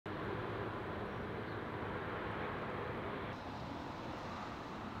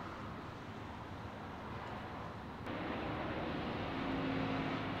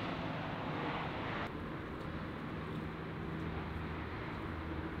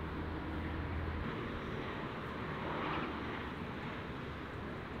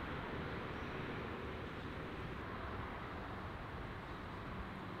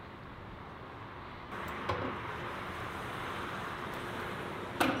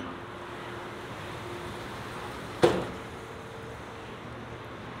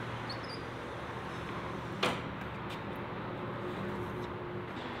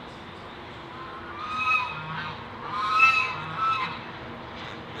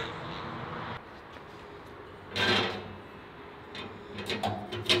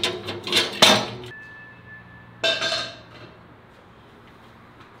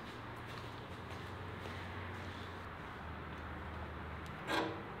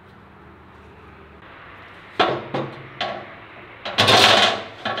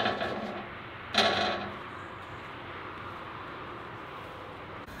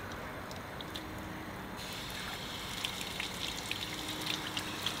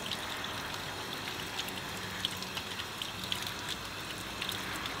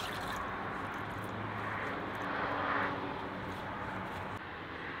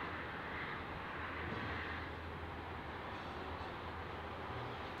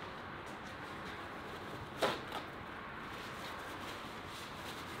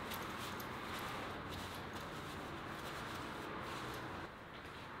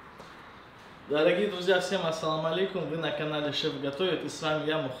Дорогие друзья, всем ассаламу алейкум, вы на канале Шеф Готовит, и с вами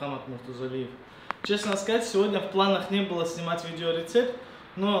я, Мухаммад Муртазалиев. Честно сказать, сегодня в планах не было снимать видеорецепт,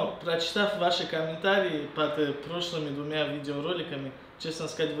 но прочитав ваши комментарии под прошлыми двумя видеороликами, честно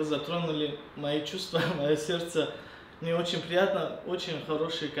сказать, вы затронули мои чувства, мое сердце. Мне очень приятно, очень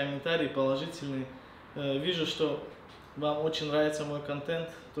хорошие комментарии, положительные. Вижу, что вам очень нравится мой контент,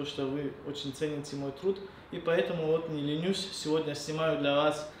 то, что вы очень цените мой труд, и поэтому вот не ленюсь, сегодня снимаю для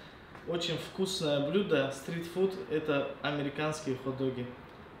вас очень вкусное блюдо, стрит-фуд, это американские хот-доги.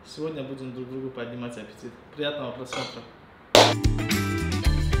 Сегодня будем друг другу поднимать аппетит. Приятного просмотра!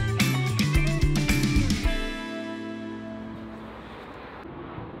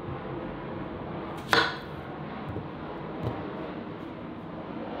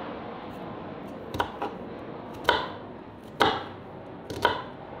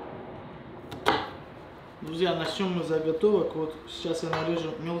 Друзья, начнем мы с заготовок. Вот сейчас я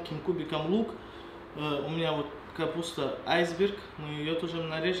нарежу мелким кубиком лук. У меня вот капуста айсберг, мы ее тоже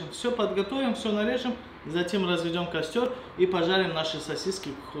нарежем. Все подготовим, все нарежем, затем разведем костер и пожарим наши сосиски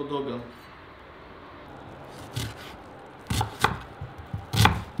к хот-догам.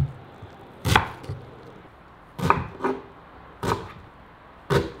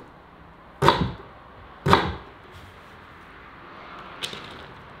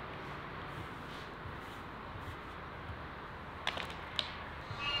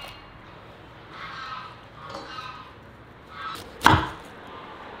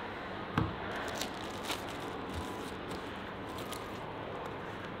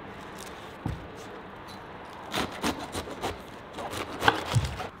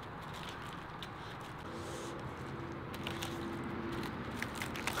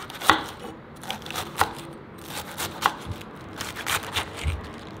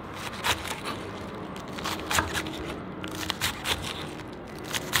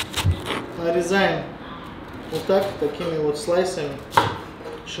 Нарезаем вот так, такими вот слайсами,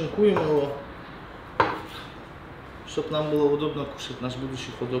 шинкуем его, чтобы нам было удобно кушать наш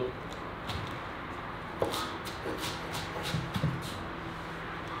будущий хот-дог.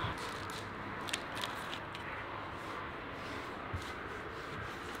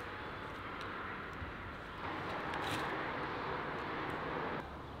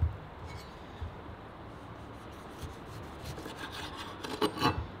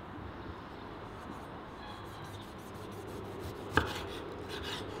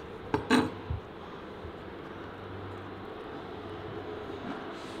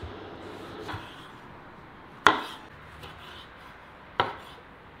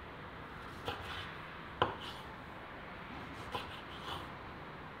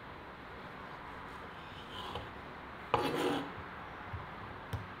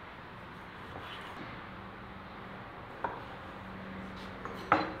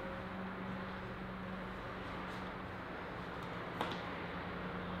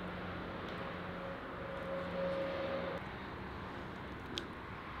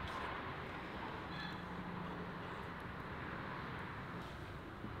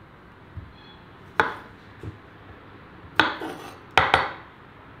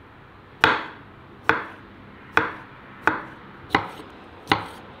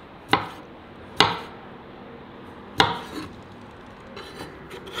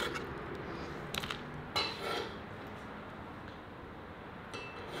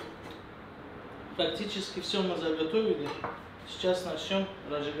 Практически все мы заготовили. Сейчас начнем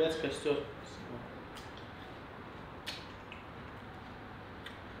разжигать костер.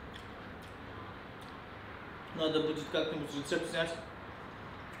 Надо будет как-нибудь рецепт снять,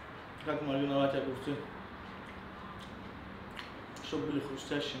 как мариновать огурцы, чтобы были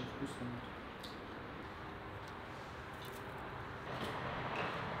хрустящими, вкусными.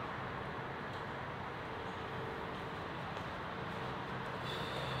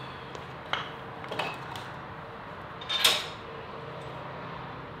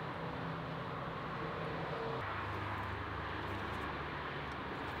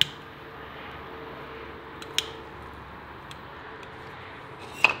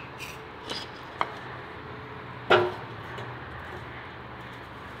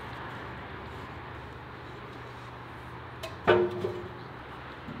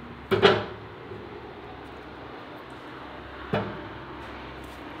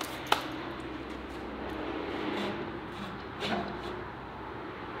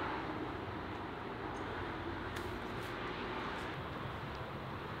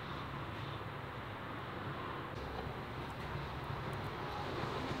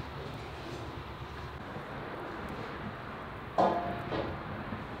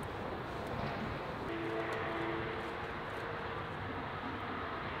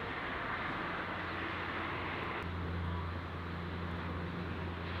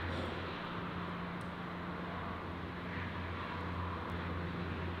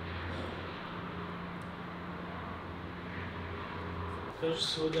 Скажу,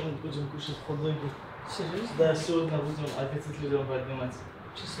 сегодня мы будем кушать хот-доги. Серьезно? Да, сегодня будем аппетит людям поднимать.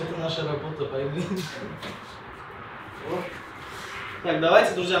 Это наша работа, пойми. Вот. Так,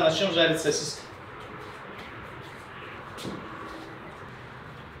 давайте, друзья, начнем жарить сосиски.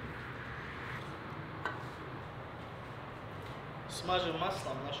 Смажем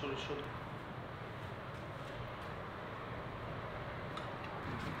маслом нашу решетку.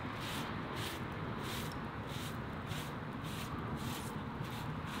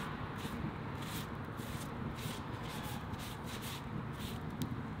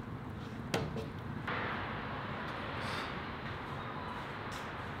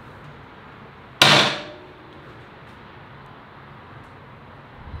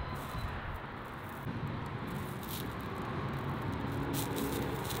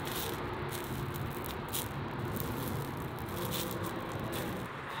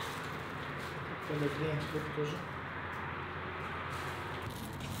 Подогреем хлеб тоже.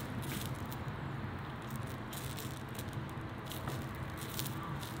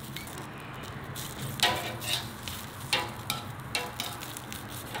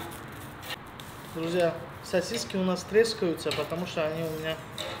 Друзья, сосиски у нас трескаются, потому что они у меня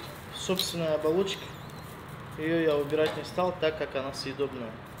в собственной оболочке. Ее я убирать не стал, так как она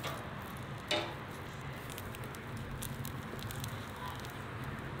съедобная.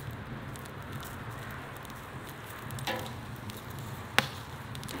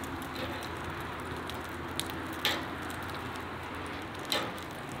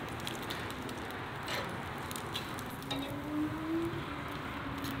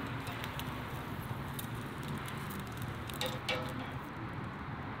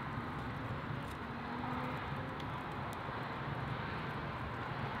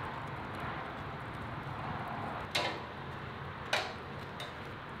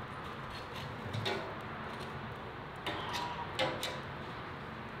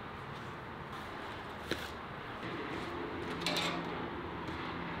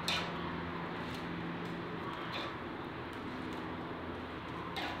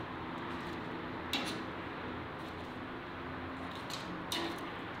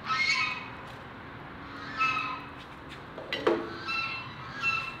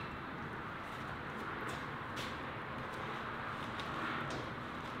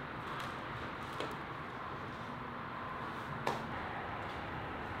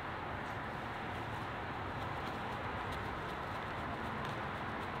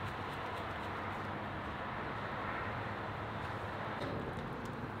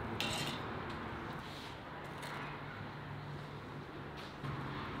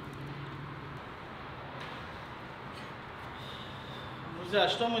 Друзья,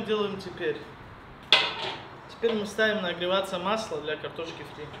 что мы делаем теперь? Теперь мы ставим нагреваться масло для картошки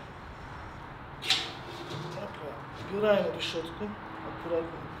фри. Убираем решетку. Аккуратно.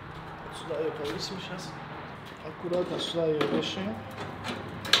 Вот сюда ее повесим сейчас. Аккуратно сюда ее вешаем.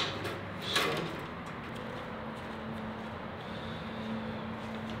 Все.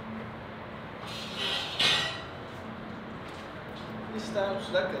 И ставим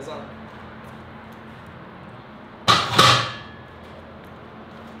сюда казан.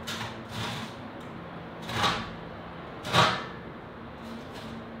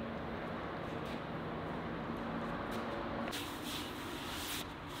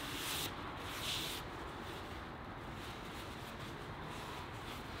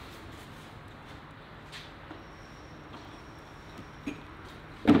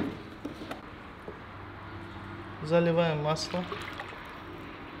 Заливаем масло.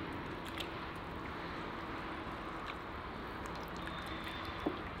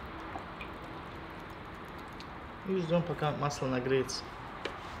 И ждем, пока масло нагреется.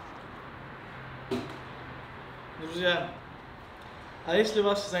 Друзья, а если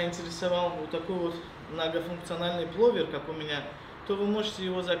вас заинтересовал вот такой вот многофункциональный пловер, как у меня, то вы можете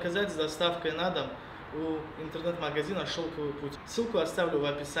его заказать с доставкой на дом у интернет-магазина «Шелковый путь». Ссылку оставлю в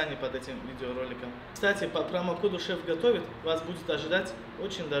описании под этим видеороликом. Кстати, по промокоду «Шеф готовит» вас будет ожидать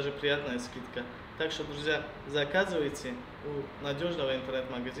очень даже приятная скидка. Так что, друзья, заказывайте у надежного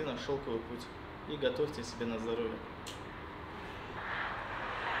интернет-магазина «Шелковый путь» и готовьте себе на здоровье.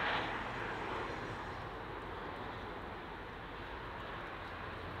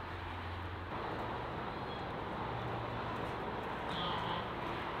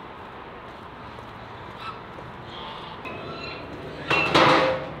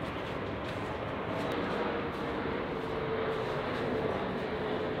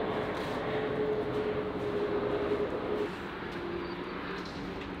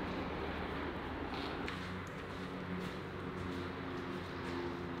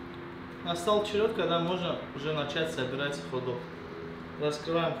 Настал черед, когда можно уже начать собирать хот-дог.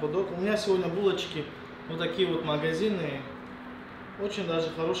 раскрываем хот-дог. У меня сегодня булочки вот такие вот магазинные. Очень даже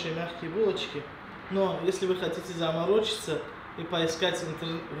хорошие мягкие булочки. Но если вы хотите заморочиться и поискать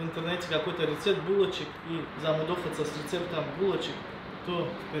в интернете какой-то рецепт булочек и замудохаться с рецептом булочек, то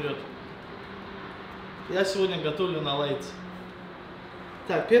вперед. Я сегодня готовлю на лайте.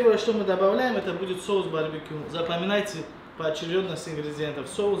 Так, первое, что мы добавляем, это будет соус барбекю. Запоминайте поочередность ингредиентов.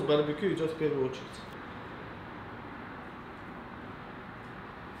 Соус барбекю идет в первую очередь.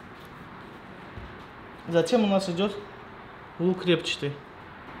 Затем у нас идет лук репчатый.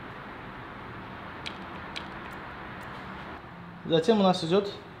 Затем у нас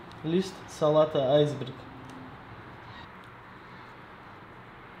идет лист салата айсберг.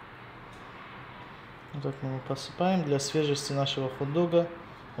 Вот так мы его посыпаем для свежести нашего хот-дога.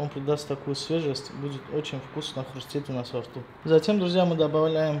 Он придаст такую свежесть, будет очень вкусно хрустеть у нас во рту. Затем, друзья, мы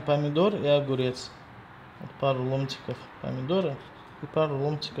добавляем помидор и огурец. Вот пару ломтиков помидора и пару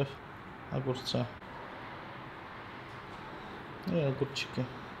ломтиков огурца. И огурчики.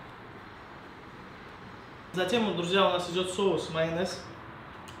 Затем, друзья, у нас идет соус майонез.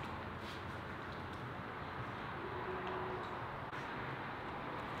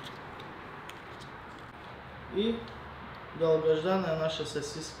 И долгожданная наша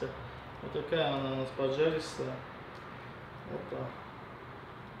сосиска. Вот такая она у нас поджаристая. Опа.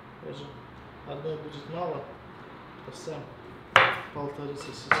 Даже одной будет мало. Поставим 1,5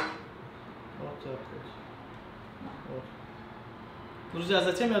 сосиски. Вот так вот. Друзья,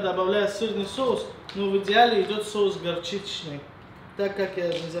 затем я добавляю сырный соус. Но в идеале идет соус горчичный. Так как я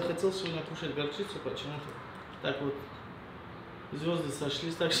не захотел сегодня кушать горчицу, почему-то так вот звезды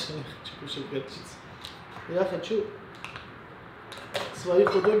сошлись, так что не хочу кушать горчицу. Я хочу свои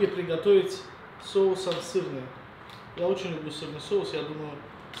хот-доги приготовить соусом сырным. Я очень люблю сырный соус. Я думаю,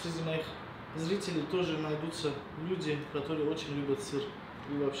 среди моих зрителей тоже найдутся люди, которые очень любят сыр.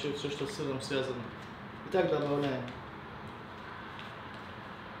 И вообще все, что с сыром связано. Итак, добавляем.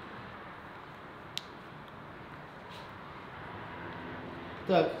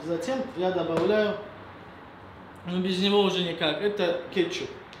 Так, затем я добавляю, но без него уже никак. Это кетчуп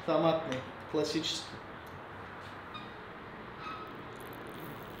томатный, классический.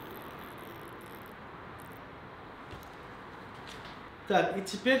 Так, и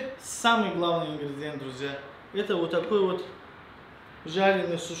теперь самый главный ингредиент, друзья. Это вот такой вот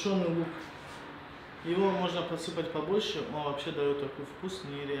жареный сушеный лук. Его можно посыпать побольше, он вообще дает такой вкус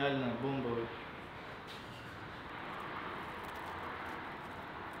нереально бомбовый.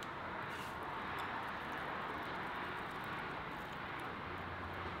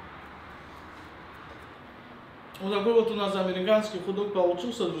 Вот такой вот у нас американский хот-дог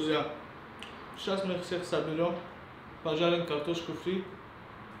получился, друзья. Сейчас мы их всех соберем, пожарим картошку фри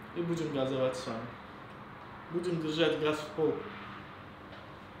и будем газовать с вами. Будем держать газ в пол.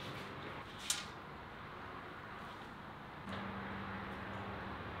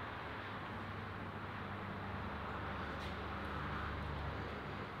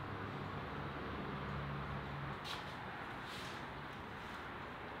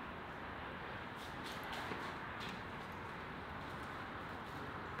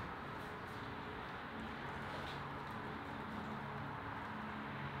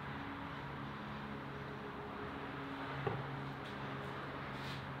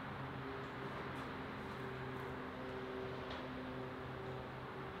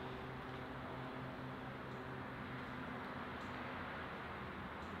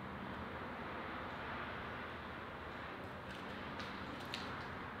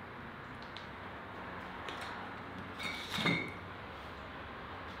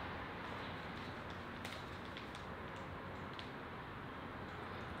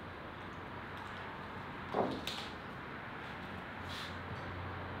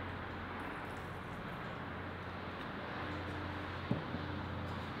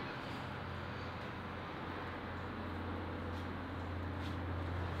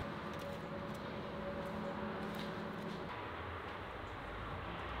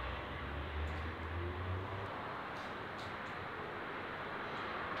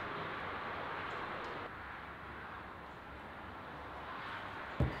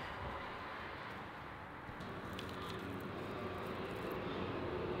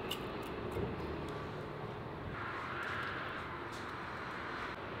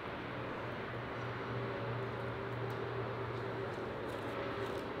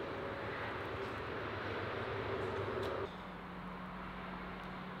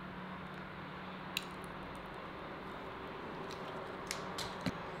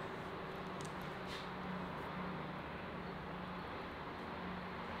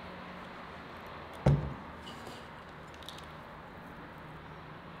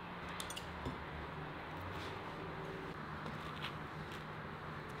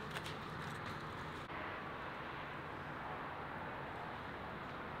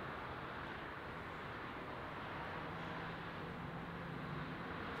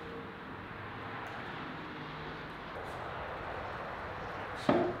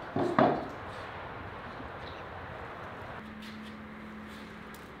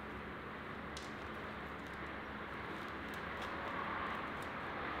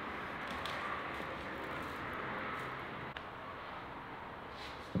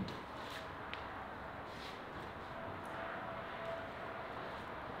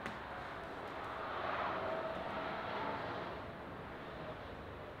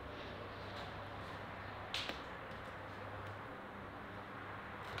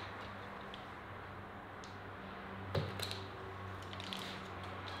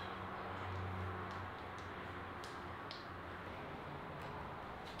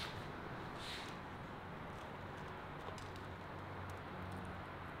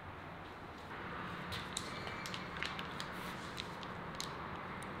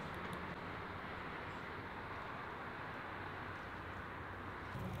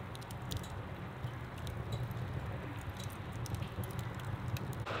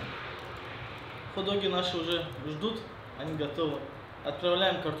 Хот-доги наши уже ждут, они готовы.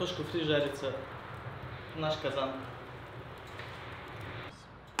 Отправляем картошку фри жариться в наш казан.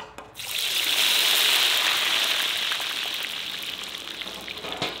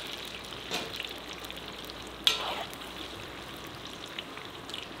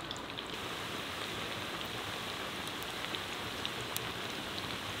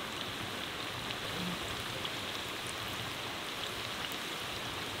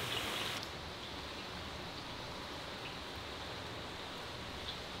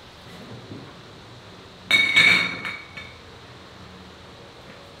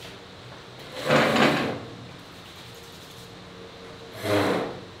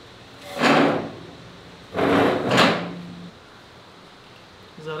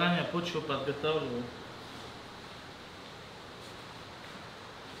 Заранее почву подготавливаю.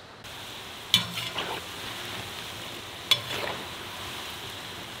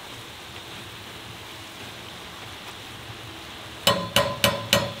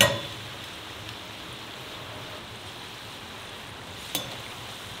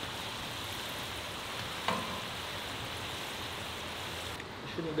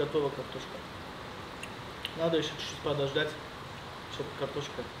 Еще не готова картошка. Надо еще чуть-чуть подождать, чтобы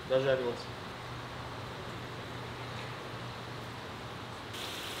картошка дожарилась.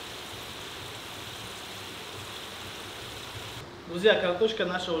 Друзья, картошка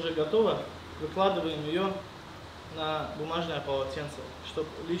наша уже готова. Выкладываем ее на бумажное полотенце, чтобы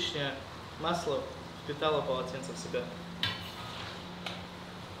лишнее масло впитало полотенце в себя.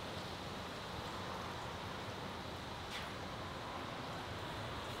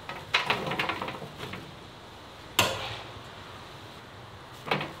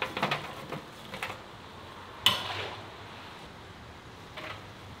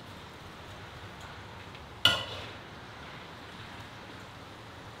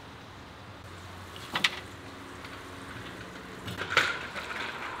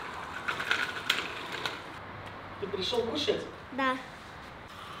 Ты пришел кушать? Да.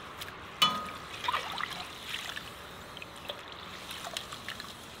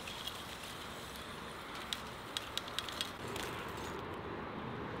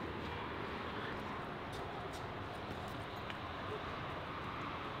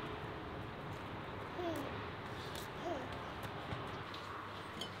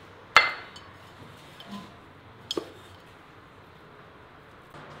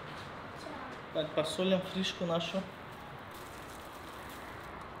 Так, посолим фришку нашу.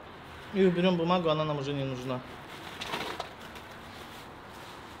 И уберем бумагу, она нам уже не нужна.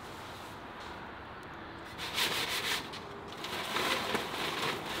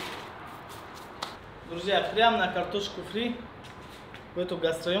 Друзья, прямо на картошку фри в эту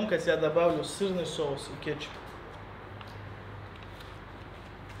гастроемкость я добавлю сырный соус и кетчуп.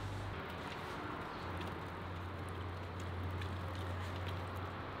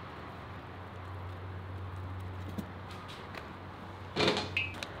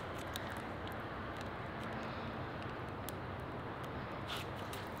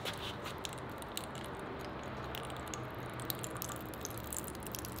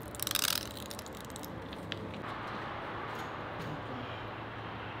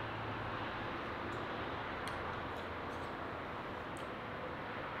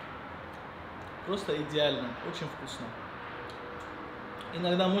 Просто идеально, очень вкусно.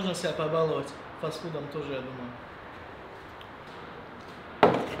 Иногда можно себя побаловать фастфудом тоже, я думаю.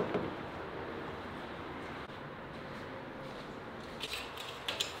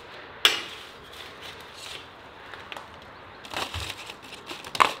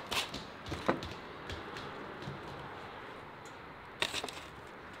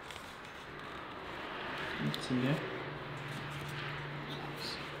 И тебе.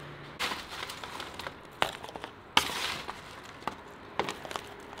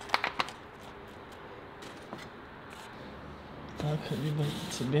 Хабиба,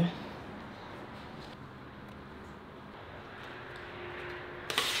 это тебе.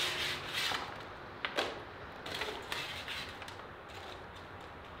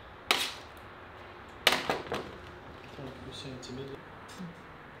 Тебе.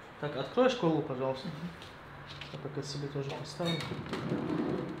 Так, открой школу, пожалуйста. Я пока себе тоже поставлю.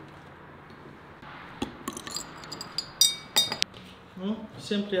 Ну,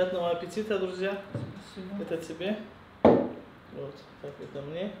 всем приятного аппетита, друзья. Спасибо. Это тебе. Вот, так, это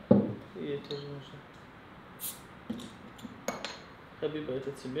мне. И ей тоже нужно. Хабиба,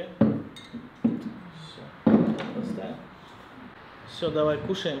 это тебе. Все, поставим. Все, давай,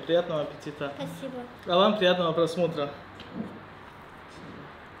 кушаем. Приятного аппетита. Спасибо. А вам приятного просмотра.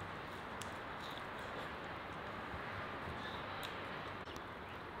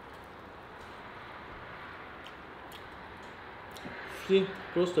 Фи,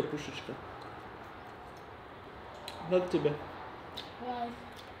 просто пушечка. Как тебе? Нравится.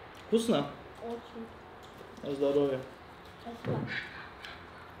 Вкусно? Очень. На здоровье. Спасибо.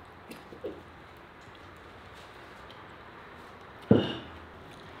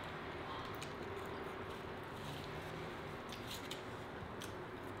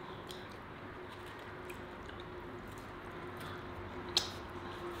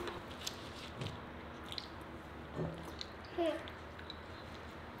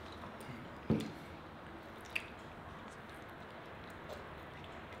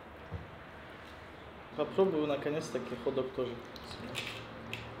 Попробую наконец-таки хот-дог тоже.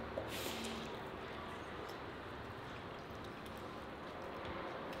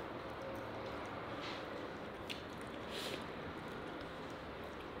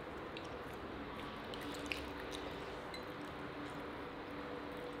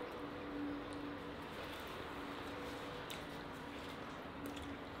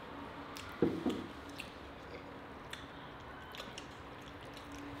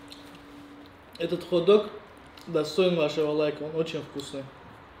 Этот хот-дог достоин вашего лайка, он очень вкусный.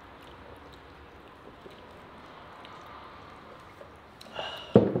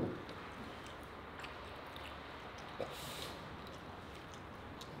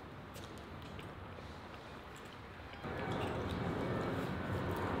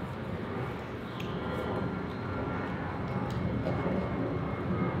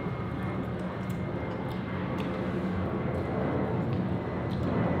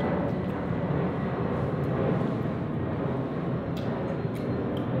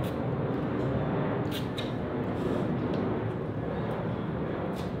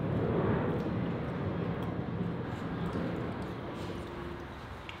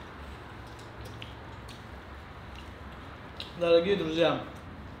 Дорогие друзья,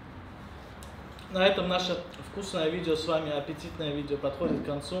 на этом наше вкусное видео с вами, аппетитное видео, подходит к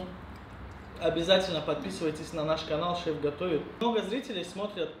концу. Обязательно подписывайтесь на наш канал «Шеф готовит». Много зрителей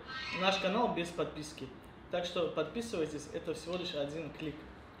смотрят наш канал без подписки, так что подписывайтесь, это всего лишь один клик.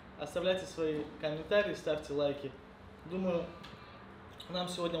 Оставляйте свои комментарии, ставьте лайки. Думаю, нам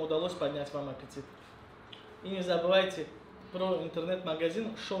сегодня удалось поднять вам аппетит. И не забывайте про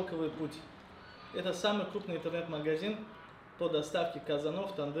интернет-магазин «Шелковый путь». Это самый крупный интернет-магазин по доставке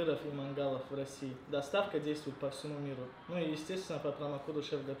казанов, тандыров и мангалов в России. Доставка действует по всему миру. Ну и естественно по промокоду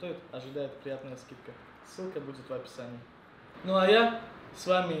 «Шеф готовит» ожидает приятная скидка. Ссылка будет в описании. Ну а я с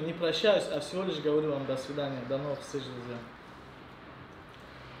вами не прощаюсь, а всего лишь говорю вам до свидания. До новых встреч, друзья.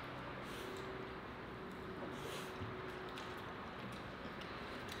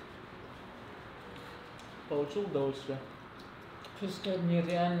 Получил удовольствие? Просто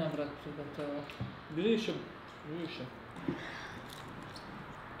нереально, брат, приготовил. Бери еще, бери еще.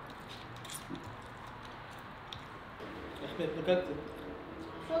 Ахмед, ну как ты?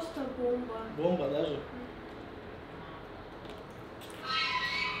 Просто бомба. Бомба даже?